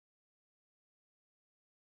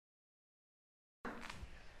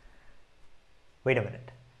Wait a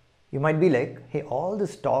minute. You might be like, hey, all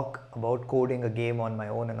this talk about coding a game on my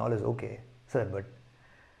own and all is okay, sir, but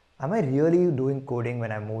am I really doing coding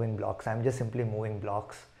when I'm moving blocks? I'm just simply moving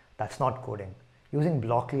blocks. That's not coding. Using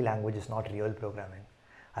blockly language is not real programming.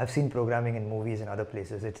 I've seen programming in movies and other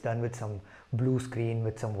places. It's done with some blue screen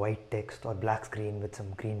with some white text or black screen with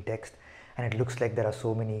some green text, and it looks like there are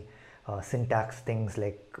so many syntax things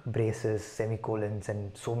like braces, semicolons,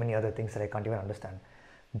 and so many other things that I can't even understand.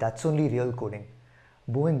 That's only real coding.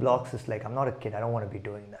 Moving blocks is like, I'm not a kid, I don't want to be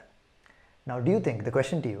doing that. Now, do you think, the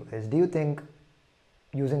question to you is, do you think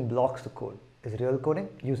using blocks to code is real coding?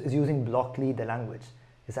 Is using blockly the language,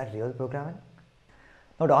 is that real programming?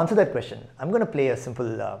 Now, to answer that question, I'm going to play a simple,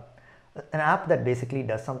 an app that basically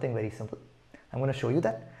does something very simple. I'm going to show you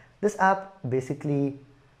that. This app basically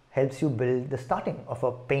helps you build the starting of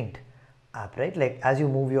a paint app, right? Like as you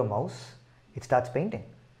move your mouse, it starts painting.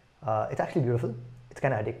 It's actually beautiful. It's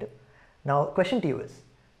kind of addictive. Now, question to you is,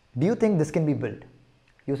 do you think this can be built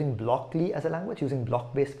using blockly as a language, using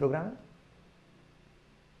block-based programming?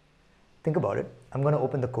 Think about it. I'm going to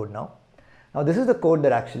open the code now. Now, this is the code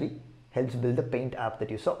that actually helps build the paint app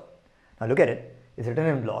that you saw. Now, look at it. It's written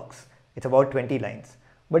in blocks. It's about 20 lines.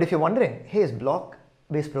 But if you're wondering, hey, is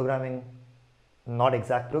block-based programming not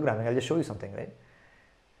exact programming? I'll just show you something, right?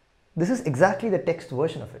 This is exactly the text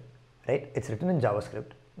version of it, right? It's written in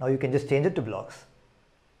JavaScript. Now, you can just change it to blocks.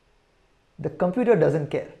 The computer doesn't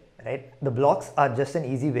care, right? The blocks are just an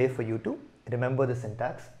easy way for you to remember the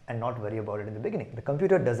syntax and not worry about it in the beginning. The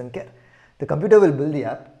computer doesn't care. The computer will build the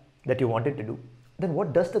app that you want it to do. Then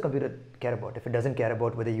what does the computer care about if it doesn't care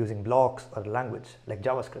about whether you're using blocks or language like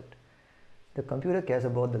JavaScript? The computer cares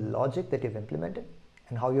about the logic that you've implemented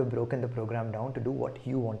and how you've broken the program down to do what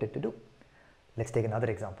you want it to do. Let's take another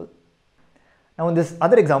example. Now, in this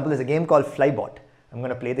other example is a game called Flybot. I'm going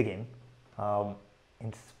to play the game.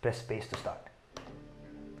 And press space to start.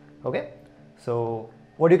 Okay, so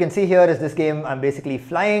what you can see here is this game. I'm basically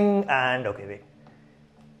flying and okay,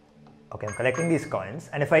 I'm collecting these coins,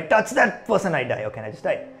 and if I touch that person, I die. Okay, I just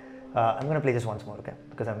died. I'm gonna play just once more, okay,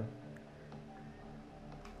 because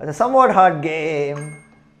it's a somewhat hard game.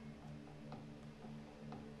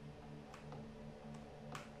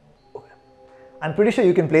 Okay. I'm pretty sure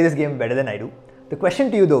you can play this game better than I do. The question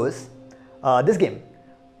to you though is, this game,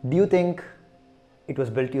 do you think it was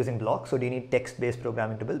built using blocks, or do you need text-based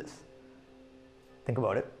programming to build this? Think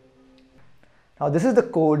about it. Now, this is the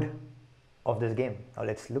code of this game. Now,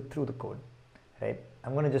 let's look through the code, right?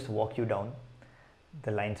 I'm going to just walk you down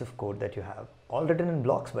the lines of code that you have, all written in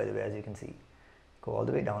blocks, by the way, as you can see. Go all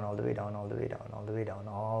the way down, all the way down, all the way down, all the way down,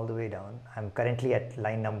 all the way down. I'm currently at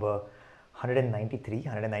line number 193,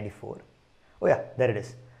 194. Oh yeah, there it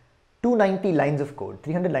is. 290 lines of code,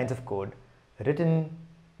 300 lines of code written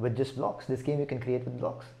with just blocks. This game you can create with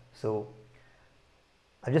blocks. So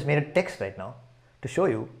I've just made a text right now to show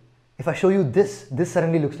you. If I show you this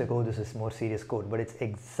suddenly looks like, oh, this is more serious code, but it's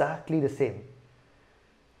exactly the same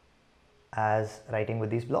as writing with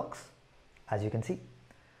these blocks, as you can see.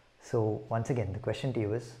 So once again, the question to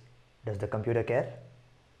you is, does the computer care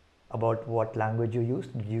about what language you use?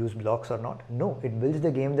 Did you use blocks or not? No, it builds the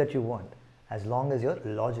game that you want as long as your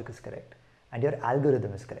logic is correct and your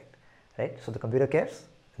algorithm is correct, right? So the computer cares?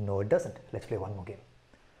 No, it doesn't. Let's play one more game.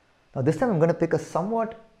 Now this time I'm going to pick a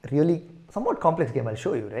somewhat complex game. I'll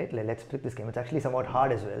show you, right? Let's pick this game. It's actually somewhat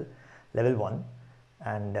hard as well. Level 1.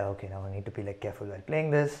 And okay, now I need to be like careful while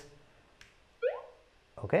playing this.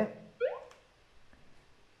 Okay.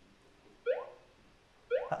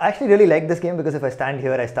 I actually really like this game because if I stand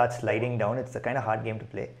here, I start sliding down. It's a kind of hard game to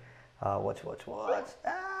play. Watch.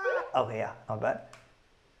 Okay, yeah, not bad.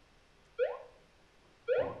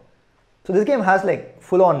 So this game has like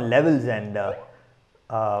full-on levels and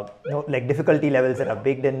like difficulty levels that are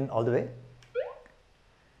baked in all the way.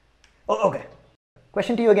 Oh, okay.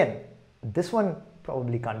 Question to you again. This one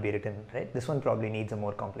probably can't be written, right? This one probably needs a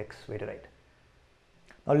more complex way to write.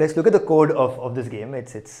 Now let's look at the code of this game.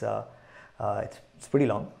 It's pretty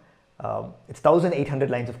long. It's 1,800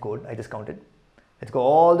 lines of code. I just counted. Let's go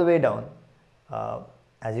all the way down.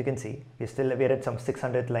 As you can see, we're at some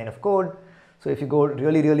 600th line of code. So if you go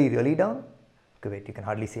really down, okay, wait, you can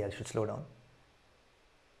hardly see, I should slow down.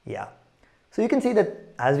 Yeah. So you can see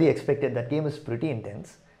that as we expected, that game is pretty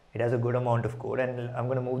intense. It has a good amount of code, and I'm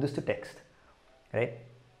going to move this to text, right?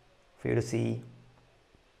 For you to see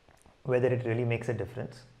whether it really makes a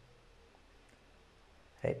difference,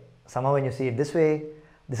 right? Somehow when you see it this way,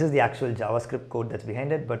 this is the actual JavaScript code that's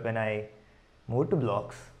behind it, but when I move to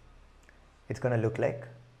blocks, it's going to look like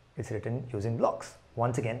it's written using blocks.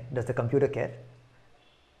 Once again, does the computer care?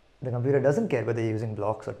 The computer doesn't care whether you're using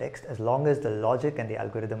blocks or text as long as the logic and the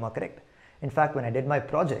algorithm are correct. In fact, when I did my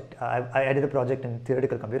project, I did a project in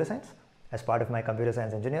theoretical computer science as part of my computer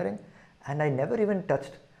science engineering, and I never even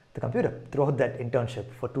touched the computer throughout that internship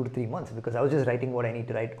for 2 to 3 months because I was just writing what I need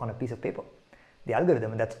to write on a piece of paper, the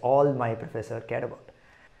algorithm, and that's all my professor cared about.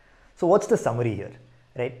 So what's the summary here,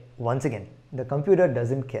 right? Once again, the computer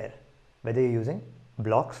doesn't care whether you're using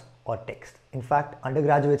blocks or text. In fact,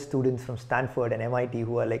 undergraduate students from Stanford and MIT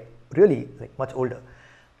who are really much older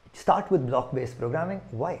start with block-based programming.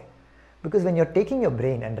 Why? Because when you're taking your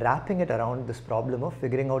brain and wrapping it around this problem of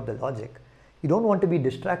figuring out the logic, you don't want to be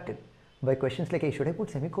distracted by questions like, hey, should I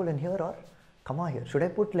put semicolon here or comma here? Should I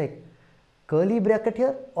put curly bracket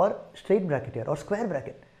here or straight bracket here or square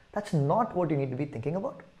bracket? That's not what you need to be thinking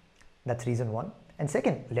about. That's reason one. And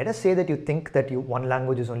second, let us say that you think that one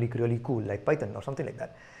language is only really cool, like Python or something like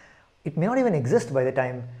that. It may not even exist by the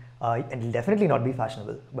time, and it'll definitely not be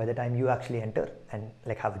fashionable by the time you actually enter and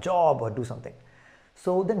have a job or do something.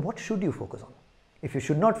 So then what should you focus on? If you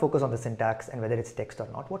should not focus on the syntax and whether it's text or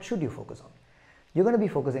not, what should you focus on? You're going to be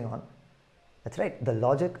focusing on, that's right, the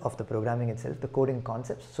logic of the programming itself, the coding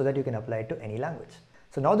concepts, so that you can apply it to any language.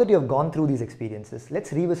 So now that you have gone through these experiences,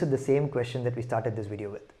 let's revisit the same question that we started this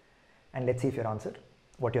video with. And let's see if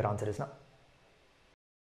what your answer is now.